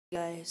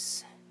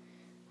Guys,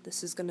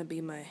 this is gonna be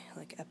my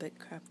epic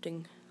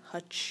crafting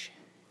hutch,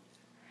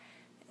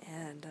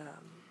 and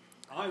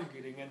I'm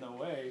getting in the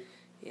way.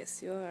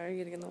 yes, you are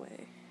getting in the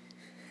way.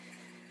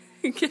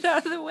 Get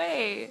out of the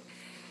way.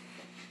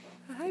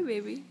 Hi,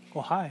 baby.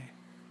 Oh, hi.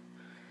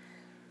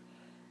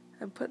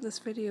 I'm putting this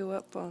video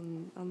up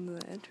on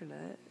the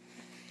internet.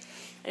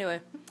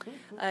 Anyway,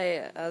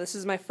 this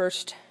is my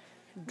first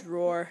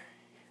drawer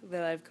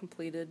that I've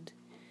completed.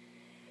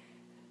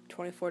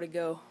 24 to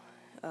go.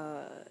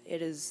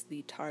 It is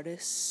the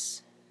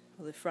TARDIS.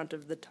 Well, the front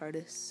of the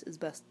TARDIS as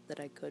best that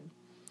I could.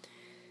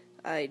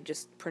 I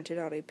just printed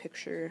out a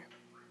picture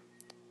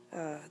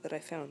that I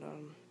found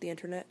on the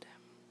internet,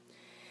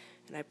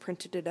 and I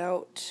printed it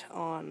out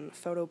on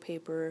photo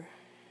paper,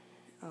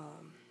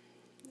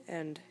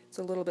 and it's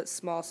a little bit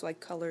small, so I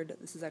colored.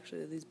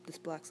 This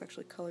black's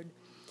actually colored,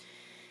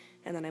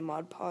 and then I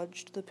Mod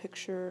Podged the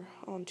picture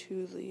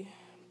onto the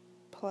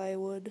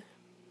plywood,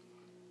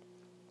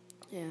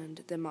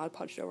 and then Mod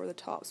Podged over the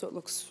top, so it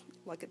looks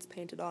like it's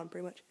painted on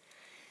pretty much.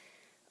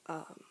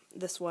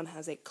 This one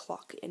has a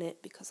clock in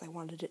it because I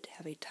wanted it to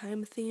have a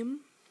time theme,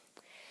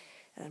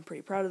 and I'm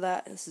pretty proud of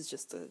that. This is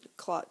just a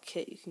clock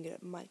kit you can get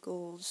at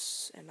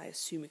Michael's, and I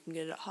assume you can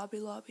get it at Hobby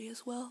Lobby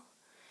as well.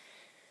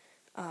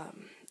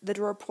 The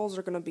drawer pulls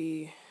are going to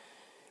be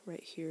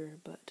right here,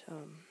 but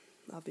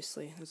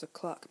obviously there's a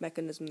clock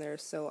mechanism there,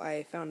 so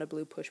I found a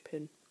blue push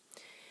pin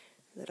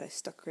that I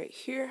stuck right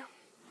here.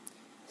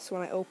 So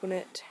when I open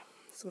it,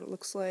 this is what it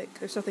looks like.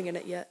 There's nothing in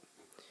it yet.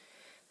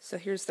 So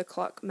here's the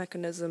clock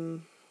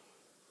mechanism.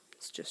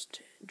 It's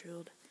just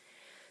drilled.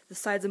 The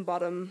sides and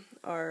bottom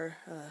are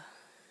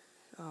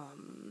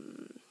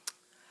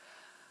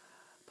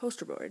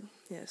poster board,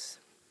 yes.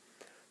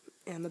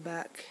 And the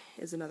back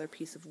is another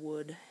piece of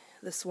wood.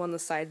 This one, the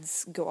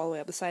sides go all the way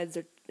up. The sides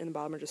and the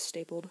bottom are just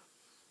stapled.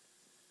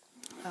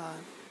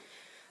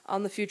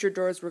 On the future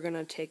drawers, we're going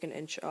to take an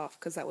inch off,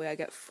 because that way I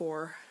get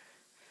 4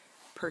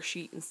 per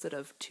sheet instead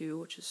of 2,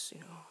 which is,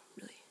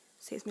 really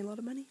saves me a lot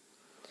of money.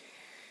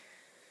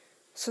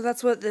 So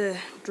that's what the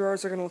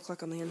drawers are going to look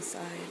like on the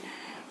inside.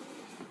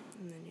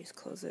 And then you just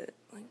close it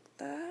like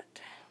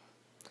that.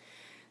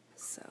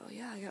 So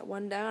yeah, I got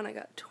one down. I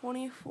got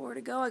 24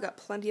 to go. I got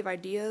plenty of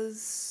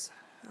ideas.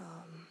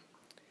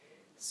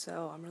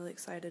 So I'm really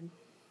excited.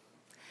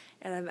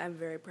 And I'm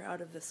very proud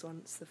of this one.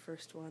 It's the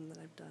first one that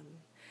I've done.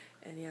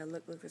 And yeah,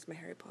 look, there's my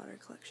Harry Potter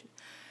collection.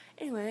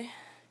 Anyway,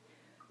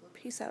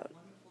 peace out.